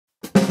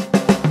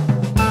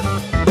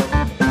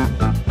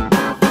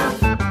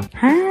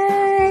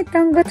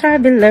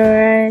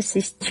travelers,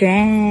 it's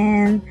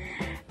Jen.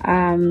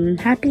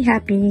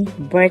 Happy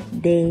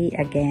birthday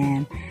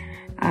again.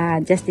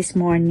 Just this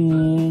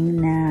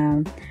morning,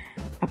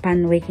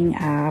 upon waking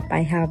up,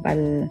 I have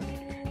a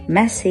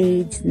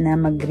message na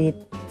mag-greet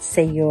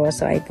sa iyo.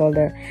 So I told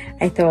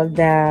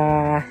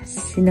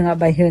sino nga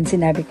ba yun?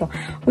 Sinabi ko,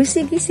 uy,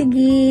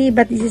 sige,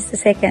 but this is the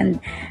second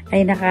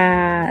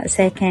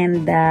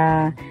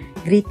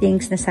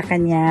greetings na sa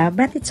kanya,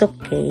 but it's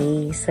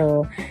okay.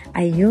 So,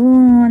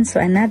 ayun. So,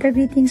 another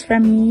greetings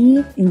from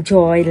me.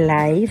 Enjoy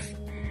life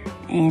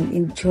and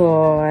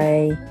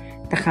enjoy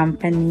the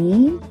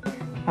company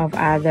of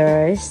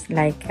others.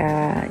 Like,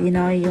 you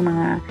know, yung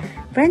mga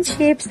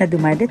friendships na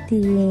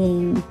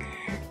dumadating.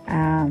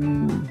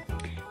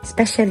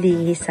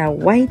 Especially sa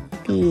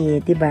YT,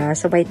 diba?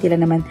 Sa YT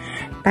lang naman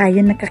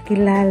tayo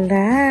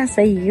nakakilala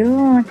sa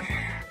yun.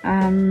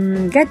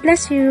 God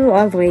bless you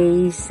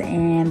always,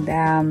 and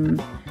ano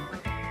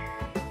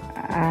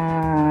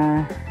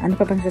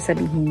pa bang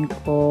sasabihin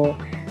ko?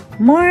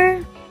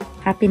 More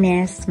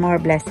happiness, more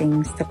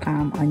blessings to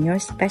come on your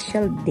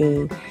special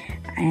day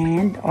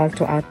and all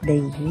throughout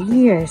the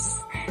years.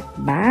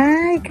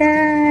 Bye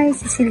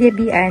guys! Cecilia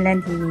B.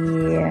 Ireland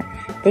here.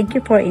 Thank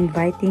you for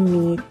inviting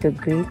me to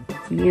greet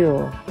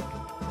you.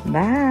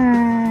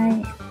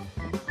 Bye!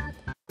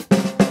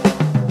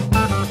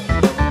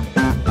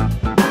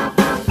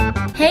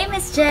 Hey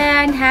Miss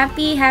Jen,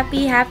 happy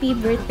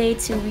birthday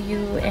to you,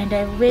 and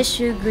I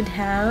wish you good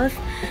health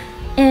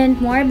and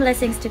more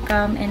blessings to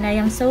come. And I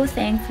am so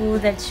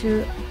thankful that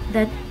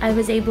I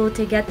was able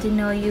to get to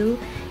know you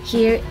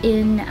here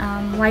in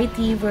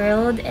YT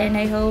world, and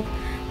I hope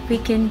we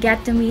can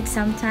get to meet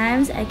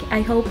sometimes.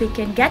 I hope we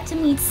can get to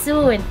meet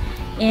soon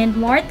and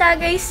more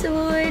tagay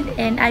soon.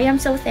 And I am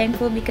so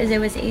thankful because I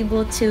was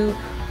able to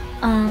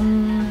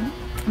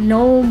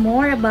know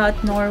more about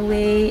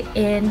Norway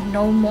and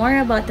know more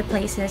about the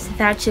places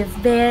that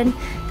you've been,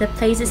 the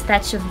places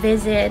that you've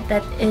visited.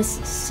 That is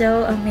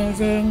so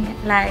amazing.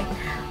 Like,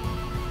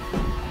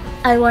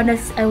 I wanna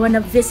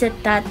visit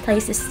that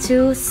places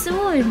too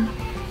soon.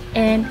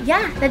 And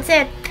yeah, that's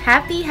it.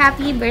 Happy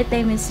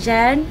birthday, Miss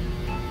Jen.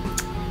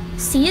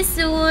 See you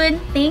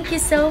soon. Thank you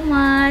so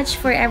much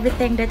for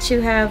everything that you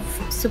have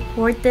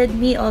supported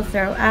me all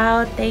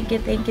throughout. Thank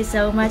you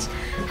so much.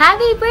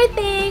 Happy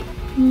birthday.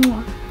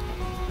 Mwah.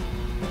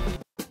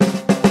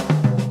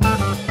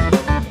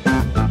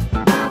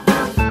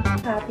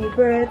 Happy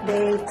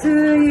birthday to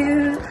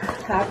you.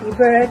 Happy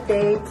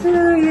birthday to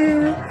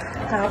you.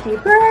 Happy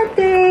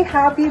birthday,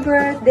 happy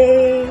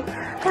birthday.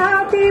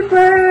 Happy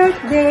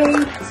birthday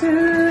to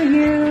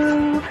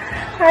you.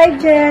 Hi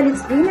Jen,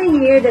 it's been a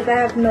year that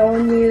I have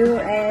known you,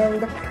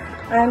 and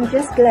I'm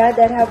just glad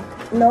that I have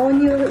known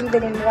you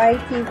even in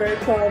YT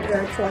virtual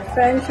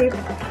friendship.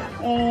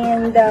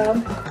 And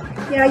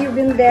yeah, you've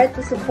been there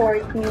to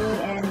support me,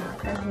 and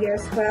I'm here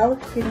as well.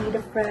 If you need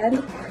a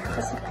friend,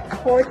 a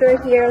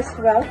supporter here as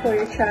well for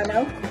your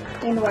channel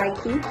in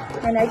YT.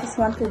 And I just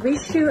want to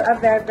wish you a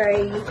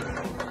very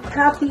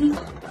happy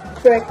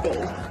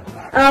birthday.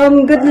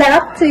 Good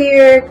luck to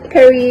your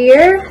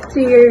career, to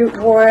your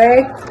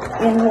work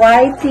in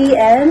YT,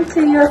 and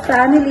to your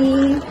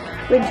family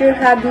with your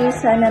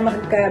hobbies. Sana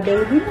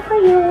magka-baby na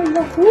kayo.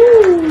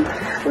 Yahoo!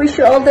 Wish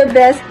you all the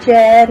best,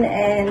 Jen,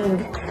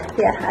 and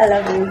yeah, I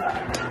love you.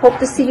 Hope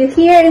to see you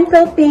here in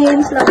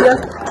Philippines. Love you.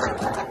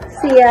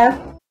 See ya.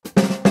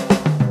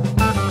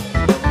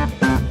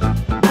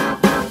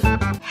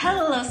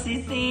 Hello,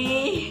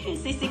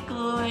 Sisi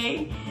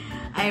Koy.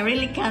 I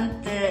really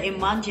can't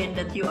imagine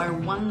that you are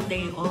one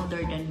day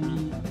older than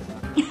me.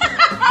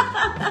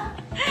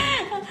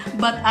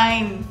 But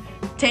I'm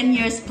 10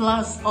 years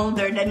plus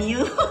older than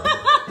you.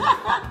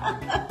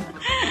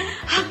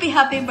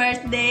 Happy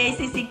birthday,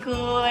 Sisi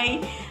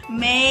Koy.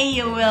 May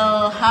you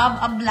will have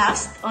a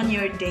blast on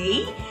your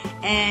day.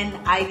 And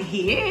I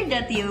hear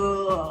that you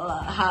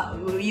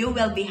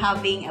will be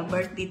having a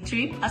birthday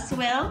trip as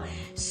well.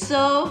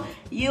 So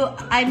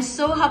I'm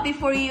so happy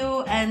for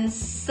you, and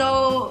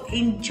so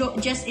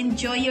just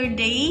enjoy your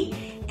day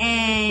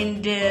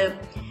and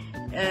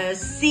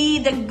see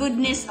the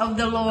goodness of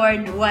the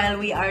Lord while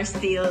we are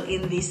still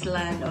in this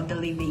land of the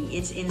living.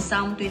 It's in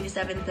Psalm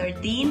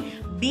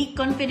 27:13. Be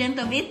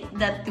confident of it,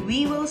 that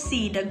we will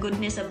see the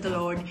goodness of the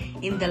Lord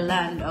in the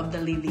land of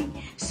the living.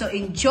 So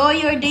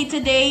enjoy your day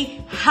today.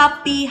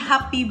 Happy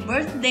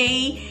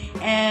birthday.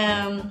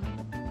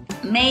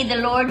 May the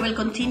Lord will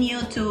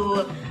continue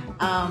to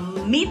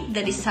meet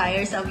the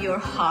desires of your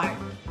heart.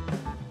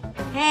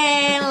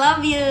 Hey,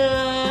 love you.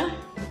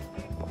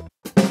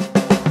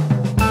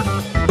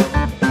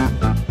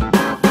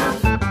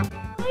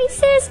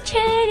 Sis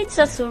Chen, it's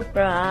a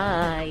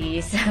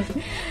surprise.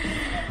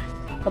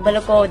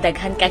 Kabalo ko,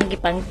 daghan kang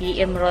gipang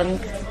PM ron.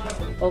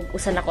 O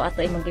usan ako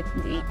ato imong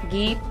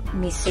gift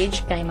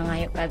message kay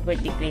mga yung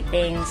birthday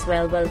greetings.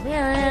 Well.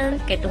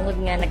 Kay tungod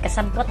nga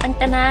nagkasampot ang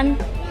tanan.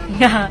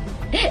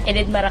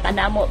 Edit maraka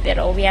na mo,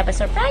 pero we have a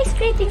surprise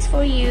greetings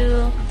for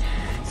you.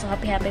 So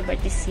happy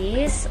birthday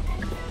sis.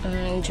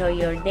 Enjoy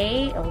your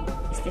day. O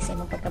is this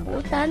imong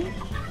pagkabuutan?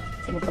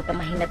 Sa imong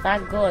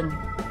pagkamahinatagon.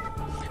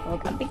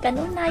 Huwag amping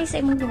kanunay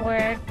sa imong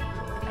work.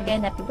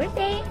 Again, happy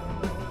birthday!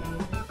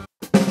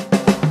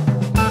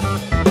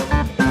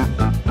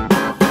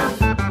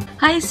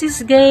 Hi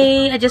Sis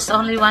Gay! I just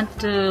only want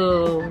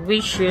to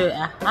wish you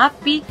a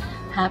happy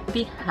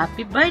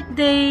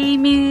birthday,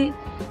 me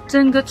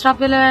Tungo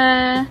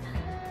Traveler,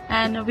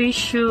 and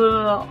wish you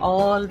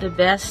all the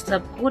best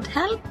of good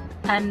health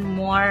and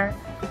more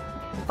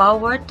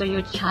power to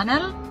your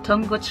channel,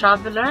 Tungo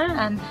Traveler,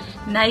 and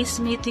nice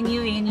meeting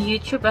you in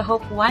YouTube. I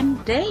hope one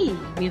day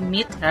we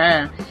meet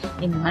her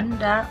in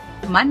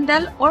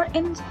Mandal or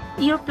in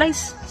your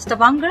place,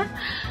 Stavanger,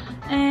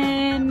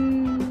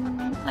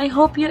 and I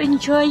hope you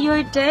enjoy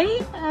your day,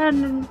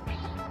 and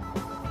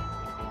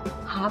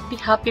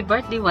happy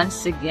birthday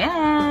once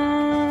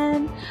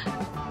again.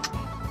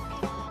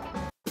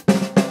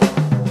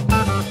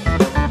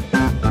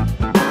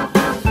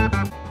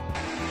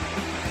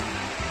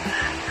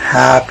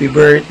 Happy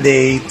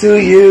birthday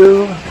to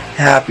you.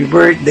 Happy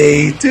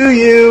birthday to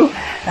you.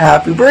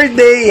 Happy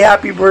birthday,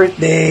 happy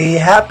birthday,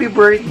 happy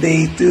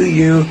birthday to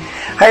you.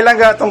 Hi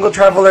Langga, Tungo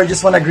Traveler,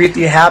 just want to greet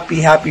you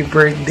happy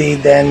birthday,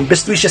 then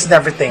best wishes and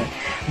everything.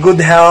 Good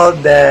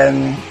health,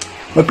 then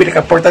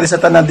magpinaka-importante sa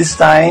tanan this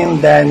time,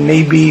 then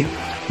maybe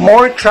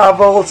more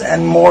travels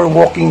and more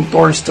walking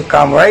tours to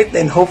come, right?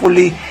 And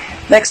hopefully,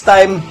 next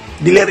time,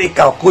 dilir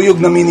ikaw,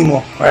 kuyog na minimo,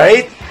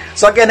 right?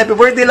 So again, happy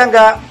birthday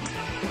Langga.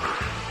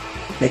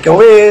 Make a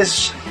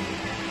wish.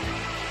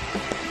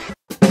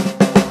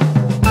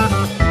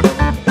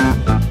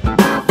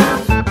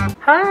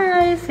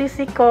 Hi,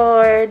 Sissy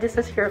Core.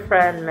 This is your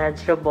friend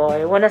Medyo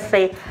Boi. I want to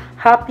say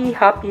happy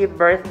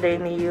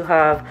birthday. May you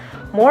have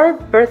more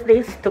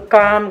birthdays to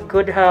come,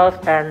 good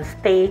health, and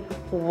stay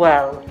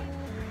well.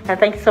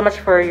 And thank you so much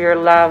for your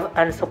love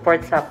and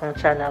support sa akong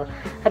channel.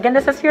 Again,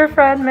 this is your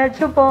friend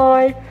Medyo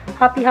Boi.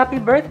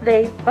 Happy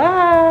birthday.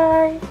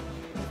 Bye!